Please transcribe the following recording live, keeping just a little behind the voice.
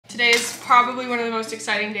probably one of the most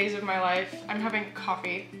exciting days of my life. I'm having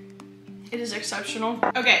coffee. It is exceptional.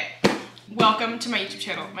 Okay, welcome to my YouTube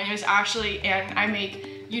channel. My name is Ashley and I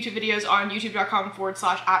make YouTube videos on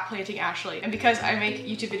youtube.com/@plantingashley. And because I make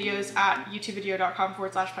YouTube videos at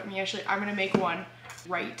youtubevideo.com/plantingashley, I'm gonna make one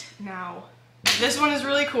right now. This one is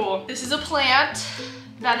really cool. This is a plant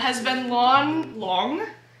that has been long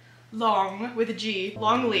with a G,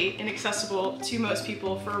 longly inaccessible to most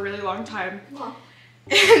people for a really long time. Wow.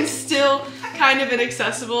 And still kind of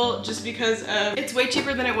inaccessible just because it's way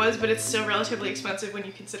cheaper than it was, but it's still relatively expensive when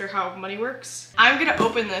you consider how money works. I'm gonna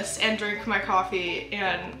open this and drink my coffee,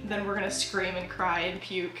 and then we're gonna scream and cry and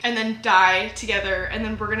puke and then die together, and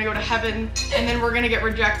then we're gonna go to heaven, and then we're gonna get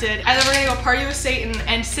rejected, and then we're gonna go party with Satan.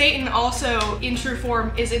 And Satan also, in true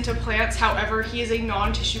form, is into plants. However, he is a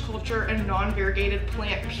non-tissue culture and non-variegated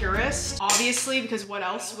plant purist, obviously, because what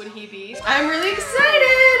else would he be? I'm really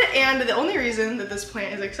excited, and the only reason that this plant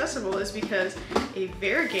is accessible is because a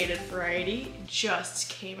variegated variety just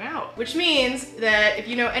came out, which means that if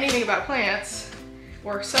you know anything about plants,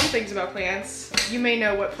 or some things about plants, you may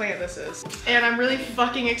know what plant this is. And I'm really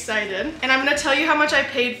fucking excited. And I'm gonna tell you how much I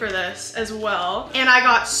paid for this as well. And I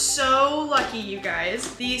got so lucky, you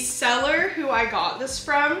guys. The seller who I got this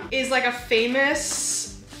from is like a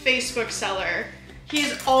famous Facebook seller.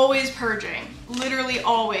 He's always purging, literally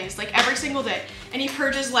always, like every single day. And he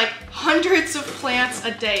purges like hundreds of plants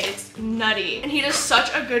a day. It's nutty. And he does such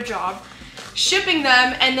a good job shipping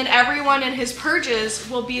them, and then everyone in his purges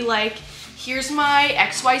will be like, here's my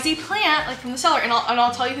XYZ plant, like from the seller. And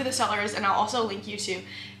I'll tell you who the seller is, and I'll also link you to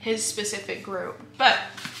his specific group. But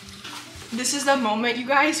this is the moment, you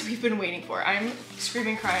guys, we've been waiting for. I'm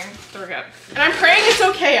screaming, crying, throwing up. And I'm praying it's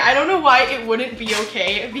okay. I don't know why it wouldn't be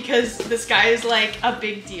okay, because this guy is like a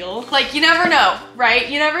big deal. Like, you never know, right?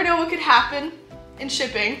 You never know what could happen in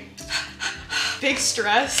shipping. Big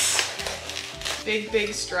stress.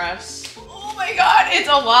 Big stress. Oh my God, it's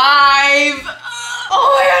alive.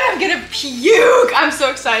 Oh my God, I'm gonna puke. I'm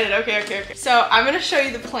so excited. Okay. So I'm gonna show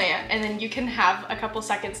you the plant, and then you can have a couple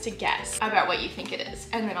seconds to guess about what you think it is.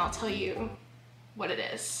 And then I'll tell you what it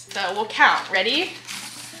is. So we'll count. Ready?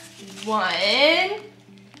 1,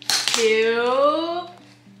 2,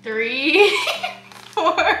 3,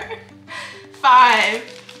 4, 5.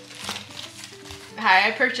 Hi,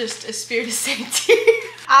 I purchased a Spiritus Sancti.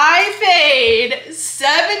 I paid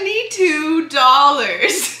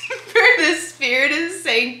 $72 for this Spiritus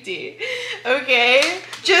Sancti, okay?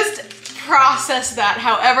 Just process that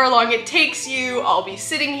however long it takes you. I'll be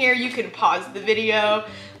sitting here. You can pause the video,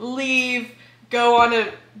 leave, go on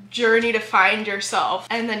a journey to find yourself,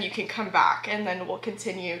 and then you can come back, and then we'll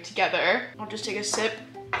continue together. I'll just take a sip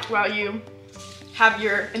while you have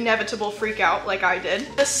your inevitable freak out like I did.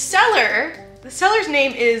 The seller's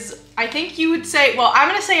name is, I think you would say, well, I'm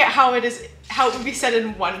gonna say it how it would be said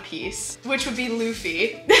in One Piece, which would be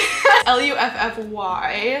Luffy.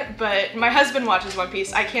 Luffy, but my husband watches One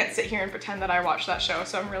Piece. I can't sit here and pretend that I watch that show,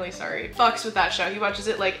 so I'm really sorry. Fucks with that show. He watches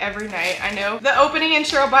it like every night. I know the opening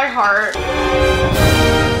intro by heart.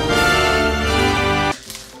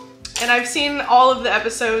 And I've seen all of the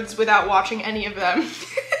episodes without watching any of them.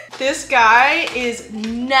 This guy is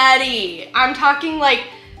nutty. I'm talking like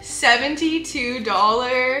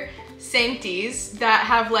 $72 Sanctis that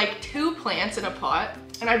have like 2 plants in a pot,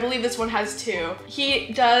 and I believe this one has 2.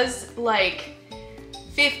 He does like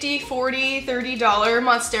 $50, $40, $30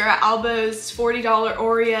 Monstera albos, $40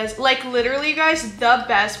 Orias, like literally, guys, the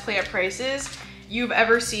best plant prices you've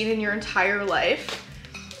ever seen in your entire life.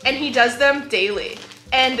 And he does them daily.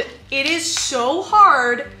 And it is so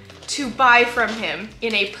hard to buy from him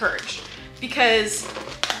in a purge, because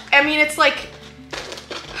I mean, it's like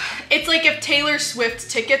if Taylor Swift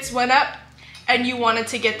tickets went up and you wanted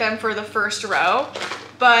to get them for the first row,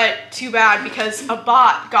 but too bad because a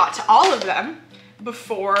bot got to all of them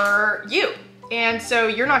before you. And so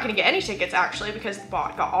you're not gonna get any tickets actually, because the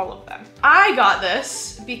bot got all of them. I got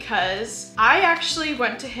this because I actually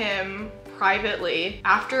went to him privately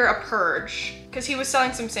after a purge, because he was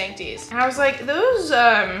selling some Sanctis. And I was like, those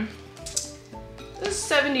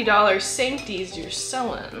 $70 Sanctis you're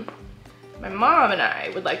selling, my mom and I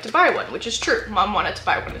would like to buy one, which is true. Mom wanted to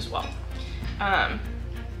buy one as well.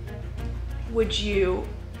 Would you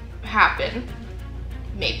happen,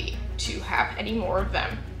 maybe, to have any more of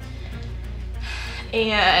them?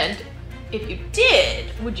 And if you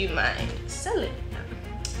did, would you mind selling them?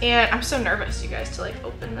 And I'm so nervous, you guys, to like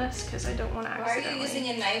open this, because I don't want to accidentally. Why are you using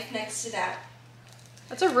a knife next to that?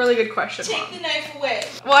 That's a really good question, Take Mom. the knife away.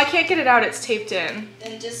 Well, I can't get it out, it's taped in.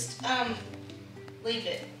 Then just, leave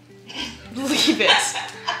it. Leave it.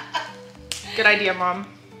 Good idea, Mom.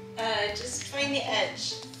 Just find the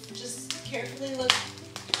edge. Just carefully look.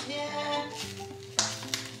 Yeah.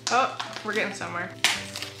 Oh, we're getting somewhere.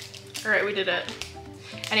 All right, we did it.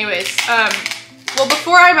 Anyways, well,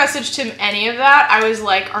 before I messaged him any of that, I was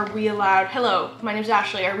like, are we allowed, hello, my name's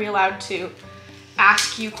Ashley, are we allowed to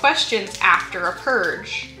ask you questions after a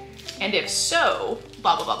purge? And if so,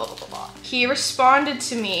 blah, blah, blah, blah, blah, blah, blah. He responded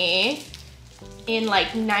to me in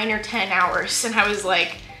like 9 or 10 hours, and I was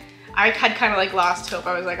like, I had kind of like lost hope.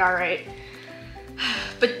 I was like, all right.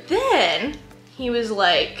 But then he was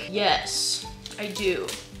like, yes, I do.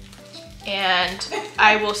 And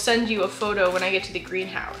I will send you a photo when I get to the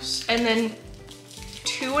greenhouse. And then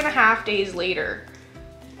 2.5 days later,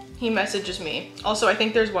 he messages me. Also, I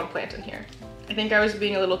think there's 1 plant in here. I think I was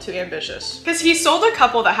being a little too ambitious. Because he sold a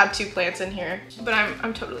couple that had 2 plants in here, but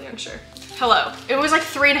I'm totally unsure. Hello. It was like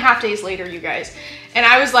 3.5 days later, you guys. And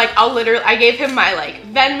I was like, I gave him my like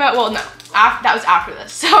Venmo, well no, that was after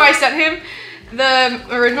this. So I sent him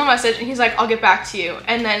the original message and he's like, I'll get back to you.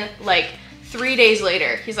 And then like 3 days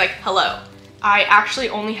later, he's like, hello, I actually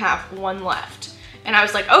only have 1 left. And I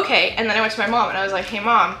was like, okay. And then I went to my mom and I was like, hey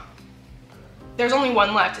mom, there's only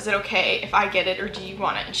 1 left. Is it okay if I get it or do you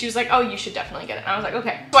want it? And she was like, oh, you should definitely get it. And I was like,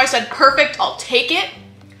 okay. So I said, perfect, I'll take it.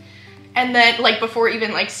 And then like before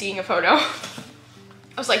even like seeing a photo,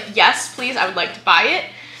 I was like, yes, please, I would like to buy it.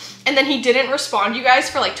 And then he didn't respond, you guys,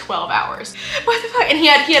 for like 12 hours. What the fuck? And he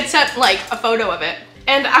had sent like a photo of it.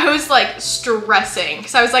 And I was like stressing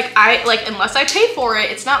because I was like, unless I pay for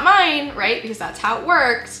it, it's not mine, right? Because that's how it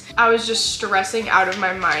works. I was just stressing out of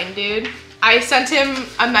my mind, dude. I sent him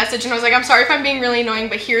a message and I was like, I'm sorry if I'm being really annoying,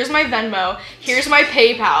 but here's my Venmo, here's my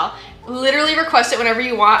PayPal. Literally request it whenever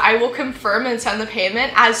you want. I will confirm and send the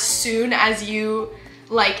payment as soon as you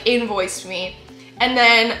like invoice me. And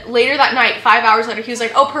then later that night, 5 hours later, he was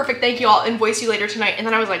like, oh, perfect, thank you, I'll invoice you later tonight. And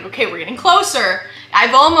then I was like, okay, we're getting closer.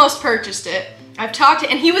 I've almost purchased it. I've talked to,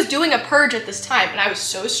 and he was doing a purge at this time, and I was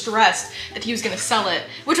so stressed that he was gonna sell it,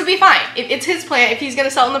 which would be fine. It's his plan if he's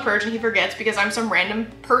gonna sell in the purge and he forgets because I'm some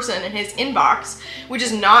random person in his inbox, which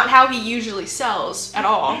is not how he usually sells at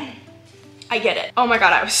all. I get it. Oh my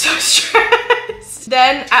God, I was so stressed.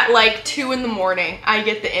 Then at like 2 in the morning, I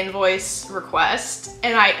get the invoice request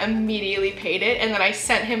and I immediately paid it. And then I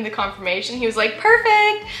sent him the confirmation. He was like,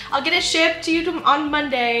 perfect, I'll get it shipped to you on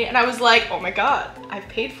Monday. And I was like, oh my God, I've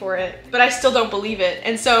paid for it, but I still don't believe it.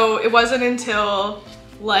 And so it wasn't until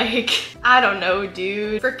like, I don't know,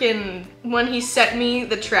 dude, freaking when he sent me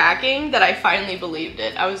the tracking that I finally believed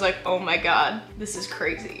it. I was like, oh my God, this is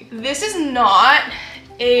crazy. This is not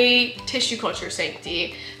a tissue culture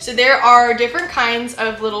sancti. So there are different kinds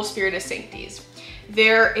of little Spiritus Sanctis.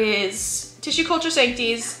 There is tissue culture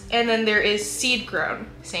sanctis and then there is seed grown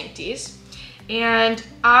sanctis. And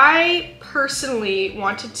I personally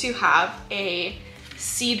wanted to have a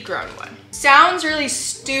seed grown one. Sounds really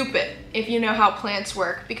stupid if you know how plants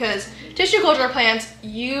work, because tissue culture plants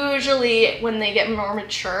usually when they get more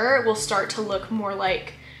mature will start to look more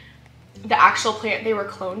like the actual plant they were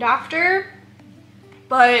cloned after.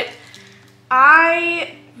 But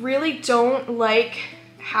I really don't like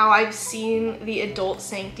how I've seen the adult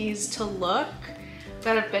sanctis to look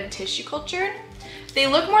that have been tissue cultured. They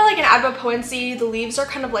look more like an advopoense. The leaves are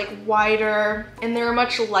kind of like wider and they're a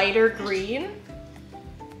much lighter green.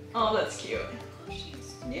 Oh, that's cute.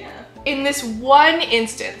 Yeah. In this one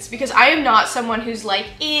instance, because I am not someone who's like,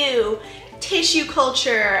 ew, tissue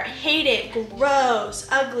culture, hate it, gross,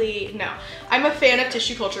 ugly. No, I'm a fan of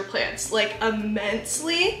tissue culture plants, like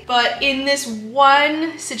immensely. But in this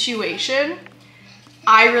one situation,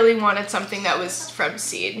 I really wanted something that was from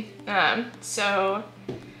seed. So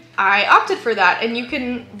I opted for that, and you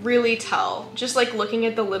can really tell, just like looking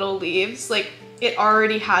at the little leaves, like it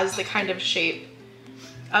already has the kind of shape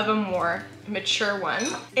of a more mature one.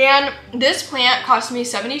 And this plant cost me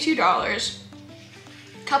 $72.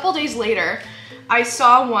 A couple days later, I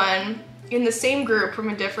saw one in the same group from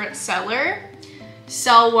a different seller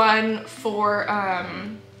sell one for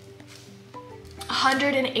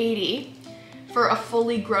 $180 for a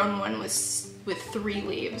fully grown one with 3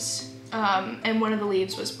 leaves. And one of the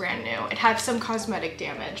leaves was brand new. It had some cosmetic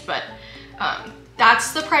damage, but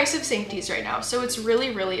that's the price of sanctis right now. So it's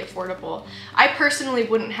really, really affordable. I personally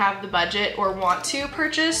wouldn't have the budget or want to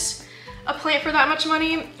purchase a plant for that much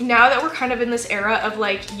money. Now that we're kind of in this era of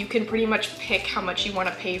like, you can pretty much pick how much you want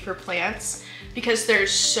to pay for plants because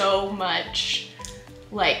there's so much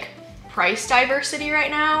like price diversity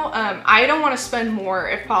right now. I don't want to spend more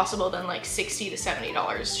if possible than like $60 to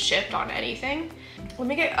 $70 shipped on anything. Let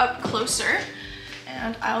me get up closer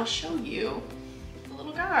and I'll show you the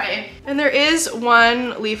little guy. And there is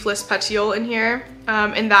one leafless petiole in here,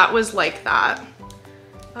 and that was like that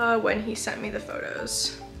when he sent me the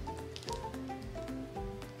photos.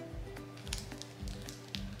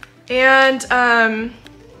 And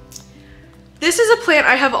this is a plant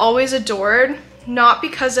I have always adored, not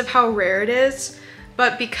because of how rare it is,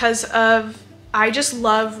 but because of, I just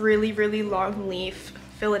love really, really long leaf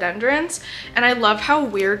philodendrons. And I love how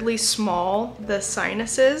weirdly small the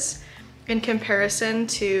sinus is in comparison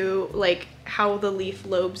to like how the leaf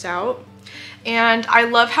lobes out. And I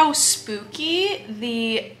love how spooky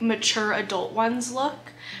the mature adult ones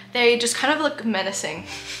look. They just kind of look menacing.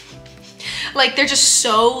 Like they're just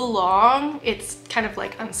so long, it's kind of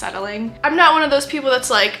like unsettling. I'm not one of those people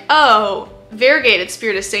that's like, oh, variegated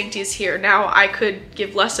Spiritus Sancti is here, now I could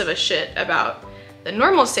give less of a shit about the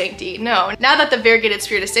normal Sancti. No, now that the variegated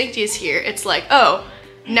Spiritus Sancti is here, it's like, oh,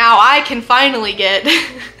 now I can finally get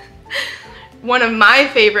one of my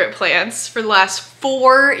favorite plants for the last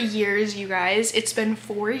 4 years, you guys. It's been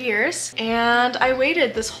 4 years, and I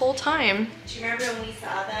waited this whole time. Do you remember when we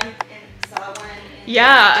saw them and saw one in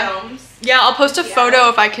domes? Yeah, I'll post a photo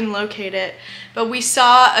if I can locate it. But we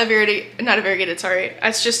saw a variegated, sorry.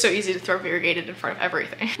 It's just so easy to throw variegated in front of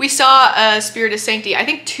everything. We saw a Spiritus Sancti, I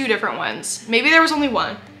think 2 different ones. Maybe there was only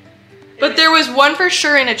one. But there was one for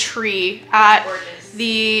sure in a tree at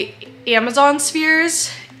the Amazon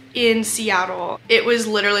spheres in Seattle. It was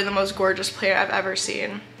literally the most gorgeous plant I've ever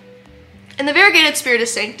seen. And the variegated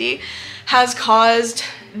Spiritus Sancti has caused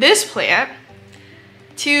this plant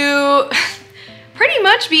to pretty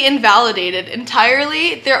much be invalidated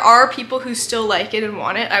entirely. There are people who still like it and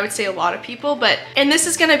want it. I would say a lot of people, and this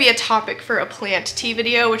is gonna be a topic for a plant tea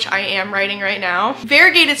video, which I am writing right now.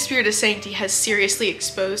 Variegated Spiritus Sancti has seriously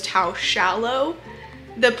exposed how shallow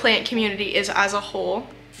the plant community is as a whole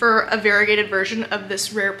for a variegated version of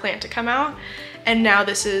this rare plant to come out. And now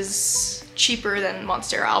this is cheaper than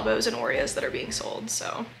Monstera albos and Aureas that are being sold,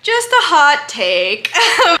 so. Just a hot take.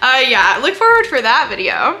 Yeah, look forward for that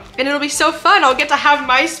video. And it'll be so fun. I'll get to have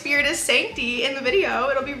my Spiritus Sancti in the video.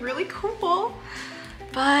 It'll be really cool.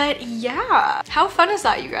 But yeah, how fun is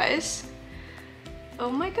that, you guys? Oh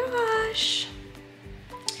my gosh.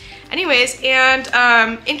 Anyways, and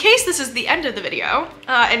in case this is the end of the video,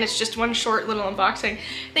 and it's just one short little unboxing,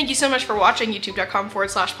 thank you so much for watching,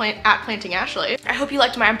 youtube.com/plantingashley. I hope you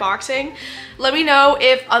liked my unboxing. Let me know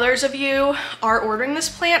if others of you are ordering this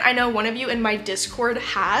plant. I know one of you in my Discord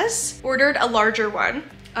has ordered a larger one,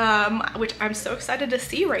 which I'm so excited to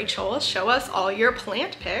see, Rachel. Show us all your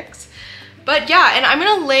plant pics. But yeah, and I'm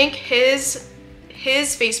gonna link his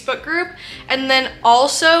Facebook group, and then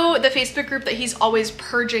also the Facebook group that he's always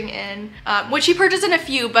purging in, which he purges in a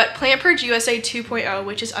few, but Purge USA 2.0,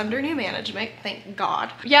 which is under new management, thank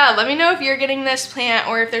God. Yeah, let me know if you're getting this plant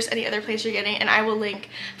or if there's any other plants you're getting, and I will link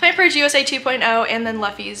Purge USA 2.0 and then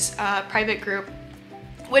Luffy's private group,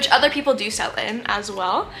 which other people do sell in as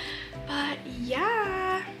well. But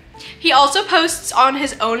yeah. He also posts on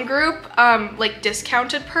his own group like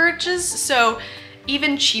discounted purges, so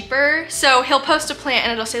even cheaper. So he'll post a plant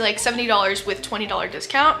and it'll say like $70 with $20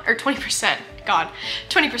 discount, or 20%, God,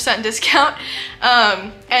 20% discount.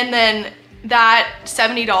 And then that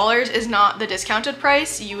 $70 is not the discounted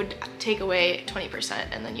price. You would take away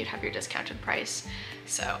 20% and then you'd have your discounted price.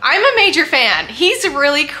 So I'm a major fan. He's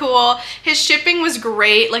really cool. His shipping was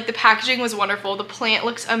great. Like the packaging was wonderful. The plant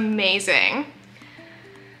looks amazing.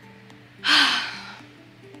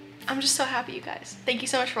 I'm just so happy, you guys. Thank you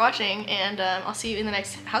so much for watching, and I'll see you in the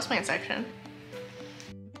next houseplant section.